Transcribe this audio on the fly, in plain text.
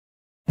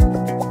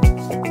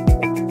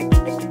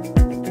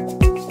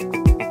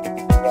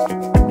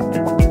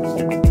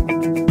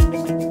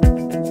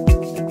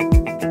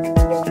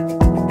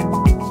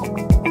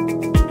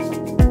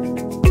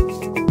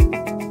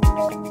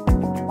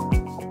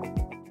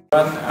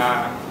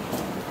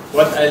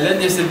What I learned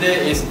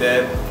yesterday is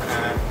that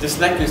just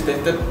like you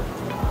stated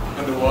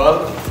on the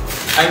wall,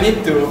 I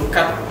need to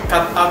cut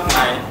out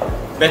my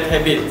bad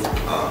habits.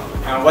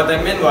 What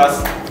I meant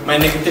was my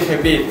negative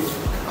habit.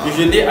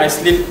 Usually I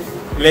sleep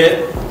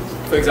late.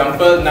 For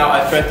example, now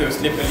I try to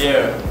sleep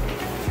earlier.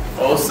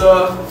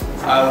 Also,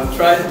 I'll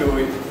try to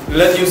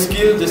learn new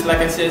skills. Just like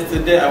I said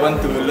yesterday, I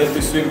want to learn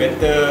to swim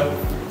better.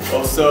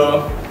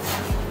 Also,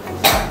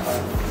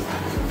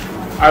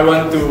 I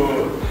want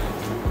to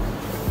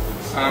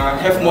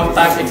have more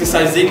time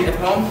exercising at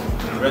home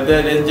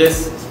rather than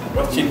just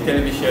watching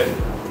television.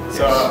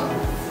 So,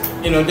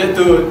 in order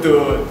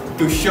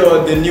to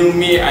show the new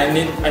me, I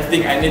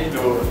think I need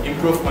to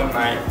improve on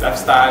my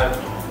lifestyle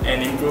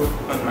and improve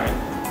on my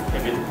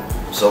habit.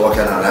 So, what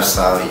kind of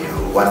lifestyle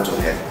you want to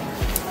have?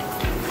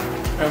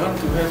 I want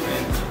to have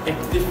an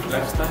active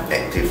lifestyle.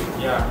 Active.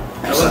 Yeah.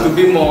 I want to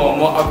be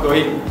more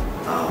outgoing.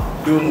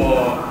 Do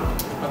more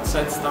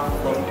outside stuff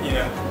from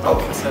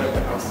outside of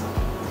the house.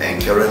 And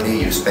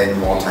currently you spend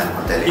more time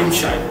on television?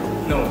 Inside.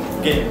 No,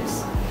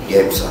 games.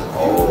 Games?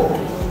 Oh,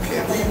 okay.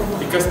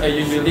 Because I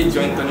usually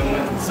join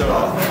tournaments, so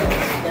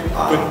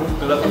I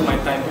put a lot of my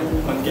time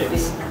on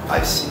games.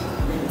 I see.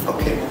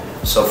 Okay.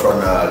 So from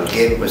a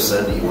game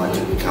person, you want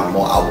to become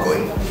more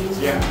outgoing?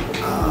 Yeah.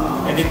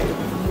 I need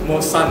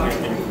more sun, I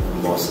think.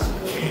 More sun.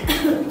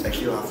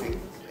 Thank you, Hafiz.